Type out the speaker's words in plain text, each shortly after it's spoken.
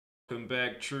Welcome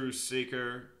back, True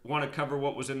Seeker. Want to cover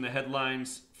what was in the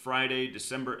headlines Friday,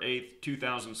 December 8th,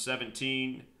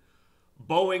 2017.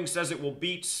 Boeing says it will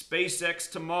beat SpaceX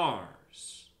to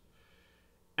Mars.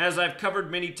 As I've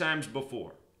covered many times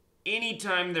before,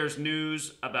 anytime there's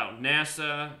news about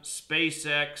NASA,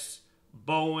 SpaceX,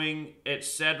 Boeing,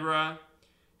 etc.,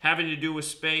 having to do with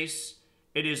space,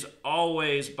 it is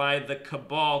always by the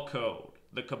Kabbalah Code.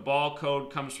 The Kabbalah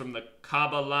Code comes from the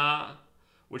Kabbalah,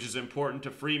 which is important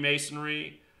to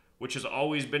Freemasonry, which has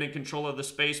always been in control of the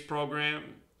space program,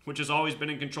 which has always been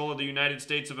in control of the United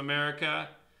States of America.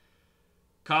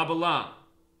 Kabbalah,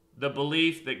 the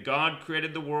belief that God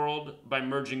created the world by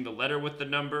merging the letter with the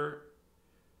number.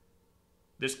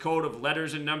 This code of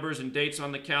letters and numbers and dates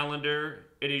on the calendar,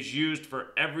 it is used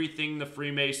for everything the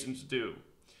Freemasons do.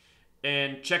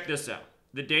 And check this out.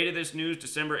 The date of this news,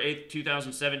 December 8th,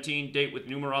 2017, date with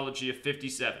numerology of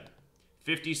 57.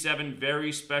 57,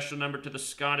 very special number to the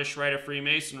Scottish Rite of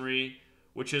Freemasonry,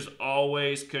 which has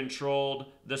always controlled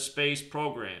the space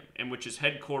program and which is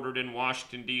headquartered in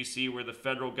Washington, D.C., where the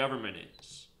federal government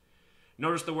is.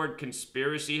 Notice the word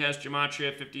conspiracy has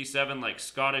gematria 57, like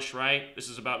Scottish Rite. This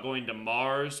is about going to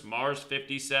Mars. Mars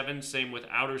 57, same with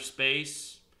outer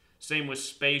space. Same with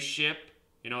spaceship.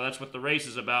 You know, that's what the race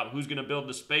is about. Who's going to build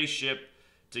the spaceship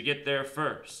to get there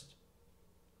first?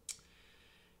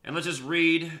 And let's just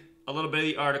read a little bit of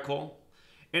the article.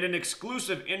 In an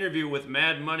exclusive interview with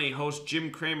Mad Money host Jim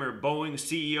Cramer, Boeing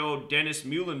CEO Dennis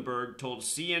Muhlenberg told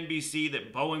CNBC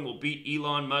that Boeing will beat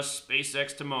Elon Musk's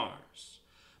SpaceX to Mars.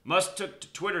 Musk took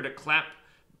to Twitter to clap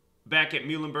back at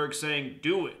Muhlenberg, saying,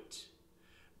 "Do it."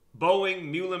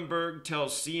 Boeing, Muhlenberg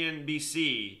tells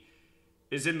CNBC,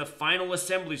 is in the final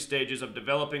assembly stages of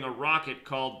developing a rocket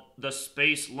called the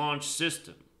Space Launch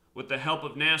System with the help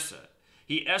of NASA.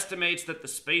 He estimates that the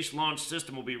Space Launch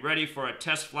System will be ready for a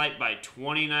test flight by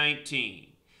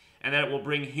 2019, and that it will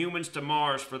bring humans to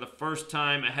Mars for the first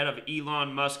time ahead of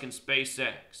Elon Musk and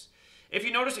SpaceX. If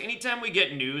you notice, anytime we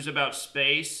get news about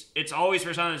space, it's always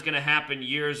for something that's going to happen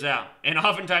years out. And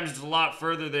oftentimes it's a lot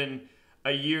further than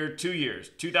a year, 2 years.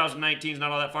 2019 is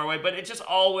not all that far away, but it's just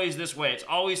always this way. It's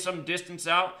always some distance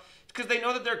out because they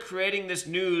know that they're creating this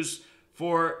news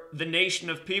for the nation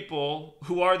of people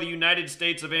who are the United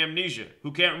States of amnesia,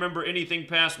 who can't remember anything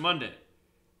past Monday.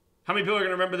 How many people are going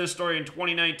to remember this story in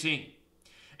 2019?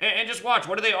 And just watch,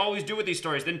 what do they always do with these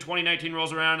stories? Then 2019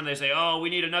 rolls around and they say, oh, we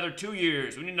need another 2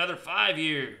 years. We need another 5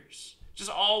 years. It's just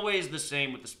always the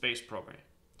same with the space program.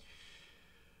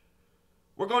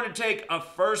 We're going to take a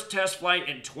first test flight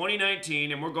in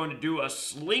 2019 and we're going to do a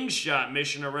slingshot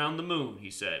mission around the moon,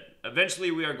 he said. Eventually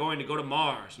we are going to go to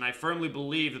Mars, and I firmly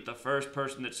believe that the first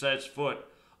person that sets foot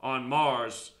on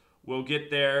Mars will get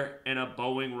there in a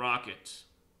Boeing rocket.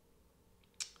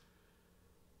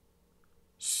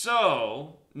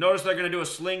 So, notice they're going to do a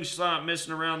slingshot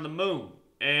mission around the moon.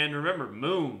 And remember,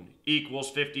 moon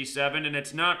equals 57, and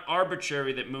it's not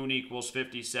arbitrary that moon equals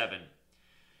 57.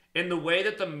 In the way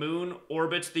that the moon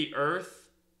orbits the Earth,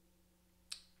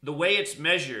 the way it's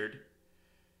measured,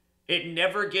 it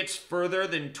never gets further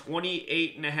than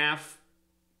 28.5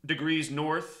 degrees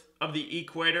north of the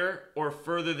equator or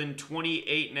further than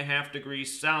 28.5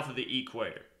 degrees south of the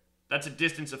equator. That's a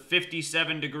distance of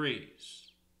 57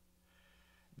 degrees.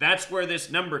 That's where this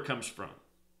number comes from.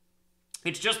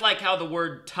 It's just like how the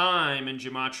word time in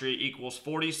gematria equals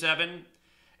 47,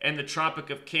 and the Tropic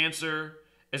of Cancer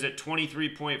is at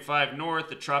 23.5 north,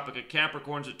 the Tropic of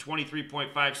Capricorn is at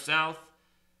 23.5 south.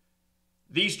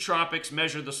 These tropics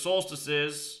measure the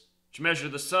solstices, which measure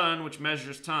the sun, which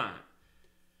measures time.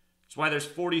 That's why there's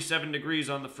 47 degrees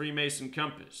on the Freemason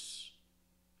compass.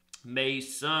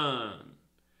 Mason.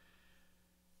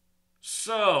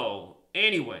 So,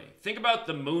 anyway, think about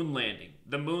the moon landing.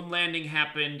 The moon landing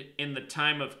happened in the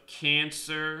time of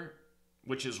Cancer,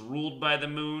 which is ruled by the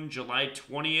moon, July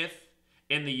 20th.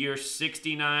 In the year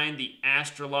 69, the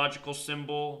astrological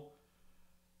symbol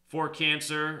for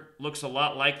Cancer looks a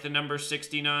lot like the number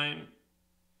 69.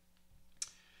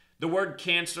 The word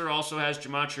Cancer also has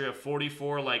gematria of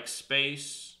 44, like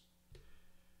space.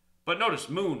 But notice,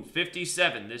 moon,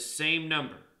 57, this same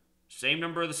number. Same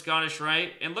number of the Scottish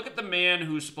Rite. And look at the man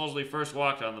who supposedly first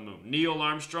walked on the moon, Neil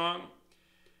Armstrong.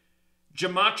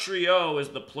 Gematrio is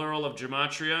the plural of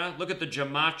gematria. Look at the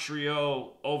gematrio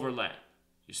overlap.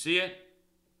 You see it?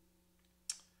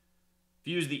 If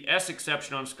you use the S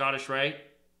exception on Scottish Rite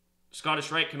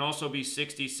can also be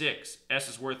 66. S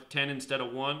is worth 10 instead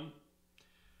of 1.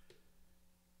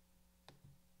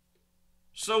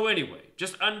 So anyway,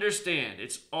 just understand,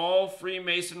 it's all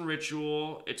Freemason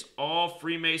ritual. It's all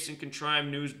Freemason contrived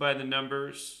news by the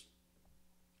numbers.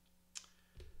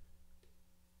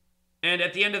 And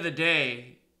at the end of the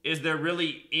day, is there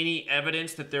really any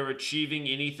evidence that they're achieving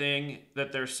anything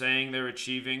that they're saying they're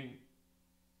achieving?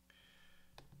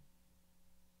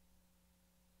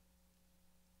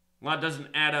 A lot doesn't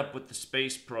add up with the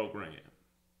space program.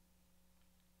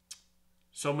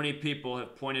 So many people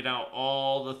have pointed out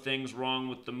all the things wrong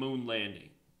with the moon landing,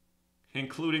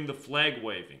 including the flag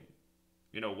waving.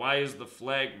 You know, why is the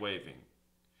flag waving?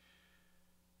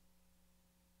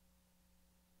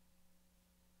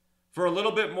 For a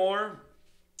little bit more,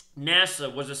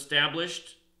 NASA was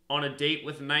established on a date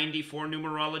with 94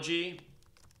 numerology.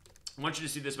 I want you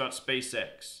to see this about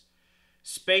SpaceX.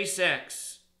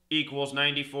 SpaceX equals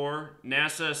 94.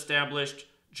 NASA established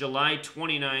July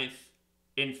 29th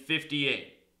in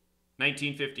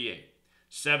 1958.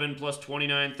 7 plus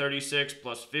 29, 36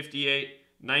 plus 58,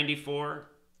 94.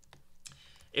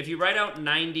 If you write out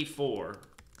 94,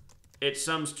 it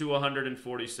sums to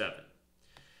 147.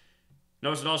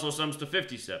 Notice it also sums to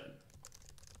 57.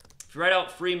 If you write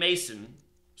out Freemason,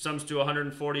 sums to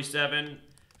 147.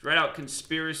 If you write out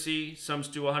conspiracy, sums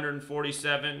to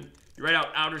 147. If you write out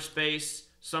outer space,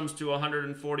 sums to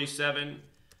 147.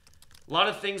 A lot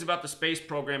of things about the space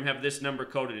program have this number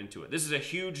coded into it. This is a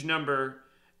huge number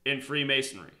in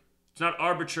Freemasonry. It's not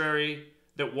arbitrary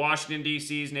that Washington,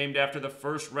 D.C. is named after the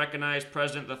first recognized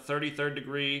president, the 33rd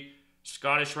degree,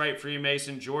 Scottish Rite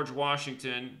Freemason, George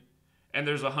Washington, and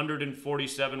there's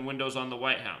 147 windows on the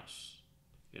White House.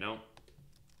 You know?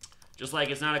 Just like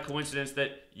it's not a coincidence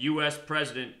that U.S.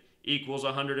 president equals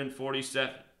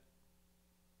 147.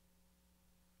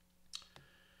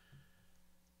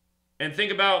 And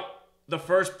think about the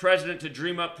first president to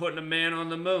dream up putting a man on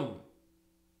the moon.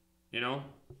 You know?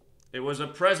 It was a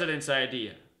president's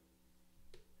idea.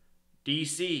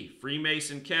 D.C.,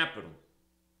 Freemason capital.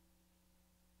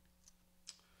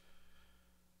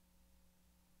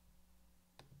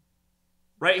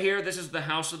 Right here, this is the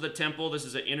House of the Temple. This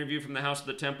is an interview from the House of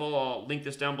the Temple. I'll link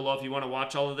this down below if you want to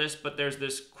watch all of this. But there's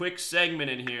this quick segment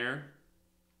in here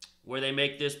where they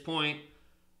make this point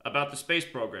about the space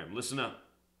program. Listen up.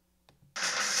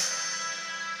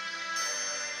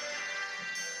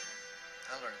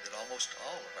 I learned that almost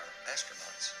all of our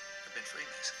astronauts have been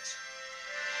Freemasons.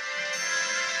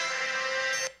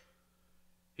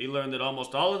 He learned that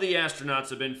almost all of the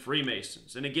astronauts have been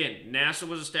Freemasons. And again, NASA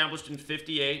was established in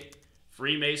 58.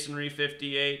 Freemasonry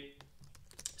 58,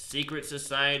 Secret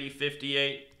Society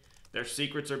 58. Their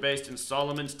secrets are based in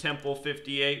Solomon's Temple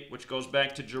 58, which goes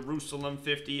back to Jerusalem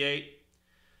 58.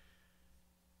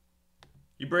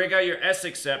 You break out your S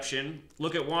exception,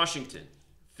 look at Washington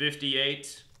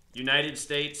 58, United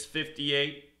States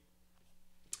 58.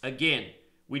 Again,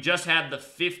 we just had the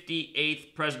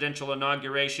 58th presidential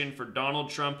inauguration for Donald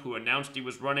Trump, who announced he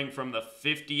was running from the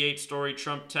 58-story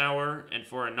Trump Tower, and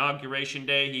for Inauguration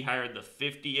Day, he hired the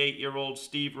 58-year-old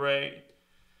Steve Ray.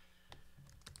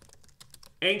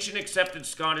 Ancient accepted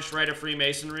Scottish Rite of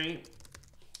Freemasonry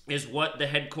is what the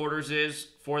headquarters is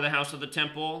for the House of the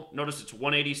Temple. Notice it's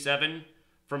 187.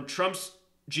 From Trump's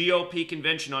GOP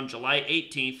convention on July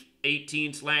 18th,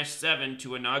 18/7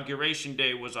 to Inauguration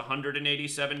Day was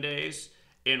 187 days.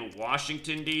 In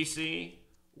Washington, D.C.,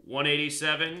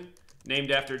 187,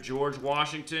 named after George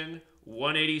Washington,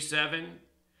 187,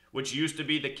 which used to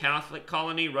be the Catholic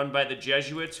colony run by the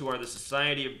Jesuits, who are the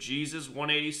Society of Jesus,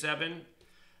 187.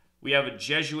 We have a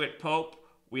Jesuit Pope.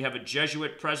 We have a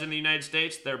Jesuit President of the United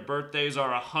States. Their birthdays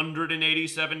are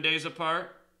 187 days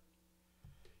apart.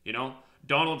 You know,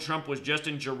 Donald Trump was just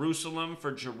in Jerusalem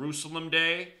for Jerusalem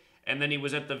Day, and then he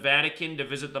was at the Vatican to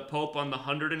visit the Pope on the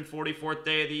 144th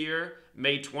day of the year,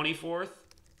 May 24th.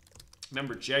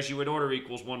 Remember, Jesuit order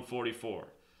equals 144.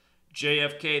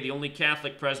 JFK, the only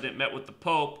Catholic president, met with the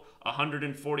Pope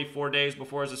 144 days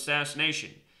before his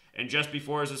assassination. And just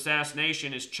before his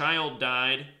assassination, his child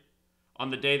died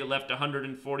on the day that left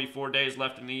 144 days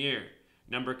left in the year.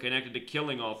 Number connected to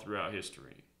killing all throughout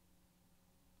history.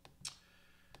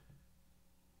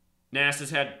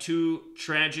 NASA's had 2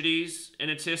 tragedies in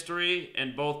its history,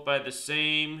 and both by the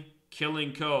same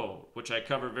killing code, which I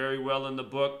cover very well in the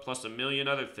book, plus a million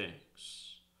other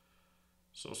things.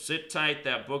 So sit tight,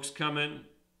 that book's coming.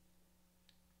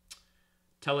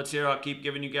 Tell it's here, I'll keep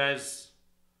giving you guys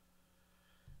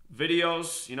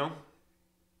videos, you know.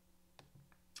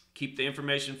 Keep the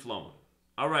information flowing.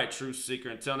 All right, Truth Seeker,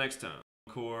 until next time.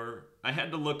 I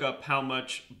had to look up how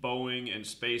much Boeing and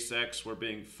SpaceX were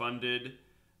being funded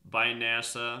by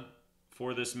NASA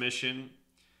for this mission.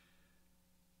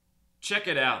 Check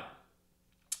it out.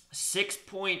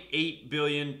 $6.8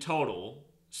 billion total.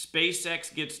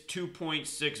 SpaceX gets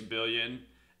 $2.6 billion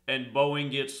and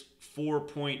Boeing gets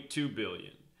 $4.2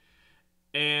 billion.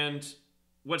 And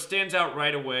what stands out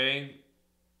right away,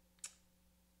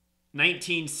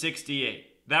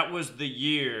 1968. That was the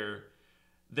year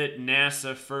that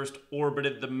NASA first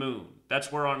orbited the moon.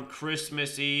 That's where on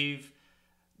Christmas Eve,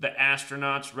 the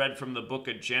astronauts read from the book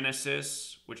of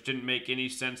Genesis, which didn't make any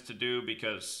sense to do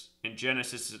because in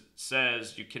Genesis it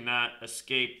says you cannot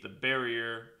escape the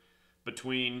barrier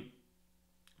between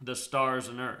the stars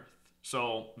and Earth.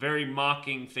 So, very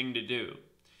mocking thing to do.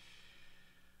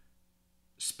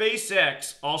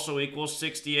 SpaceX also equals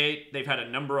 68. They've had a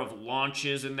number of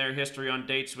launches in their history on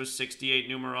dates with 68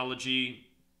 numerology.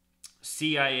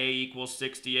 CIA equals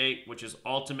 68, which is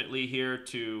ultimately here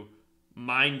to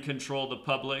mind control the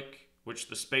public, which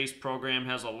the space program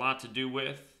has a lot to do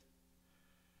with.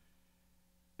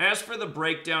 As for the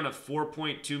breakdown of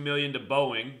 $4.2 million to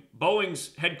Boeing, Boeing's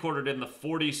headquartered in the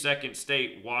 42nd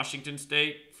state, Washington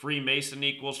State. Freemason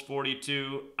equals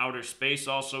 42. Outer space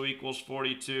also equals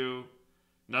 42.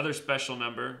 Another special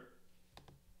number.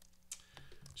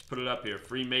 Let's put it up here.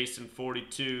 Freemason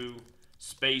 42.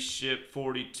 Spaceship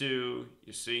 42.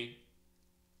 You see?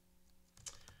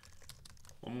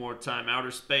 One more time.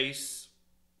 Outer space.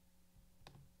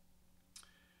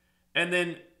 And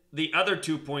then the other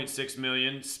 2.6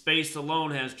 million, space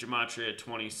alone has gematria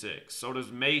 26. So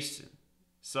does Mason.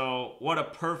 So what a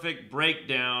perfect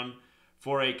breakdown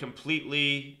for a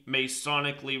completely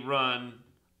Masonically run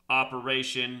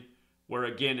operation where,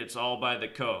 again, it's all by the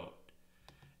code.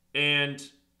 And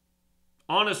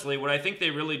honestly, what I think they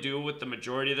really do with the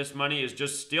majority of this money is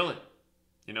just steal it.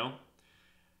 You know?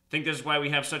 I think this is why we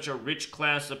have such a rich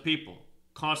class of people,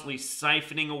 constantly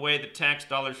siphoning away the tax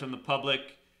dollars from the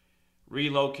public,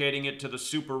 relocating it to the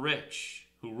super rich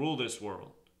who rule this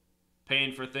world,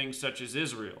 paying for things such as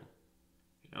Israel,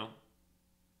 you know?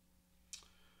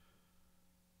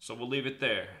 So we'll leave it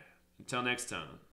there. Until next time.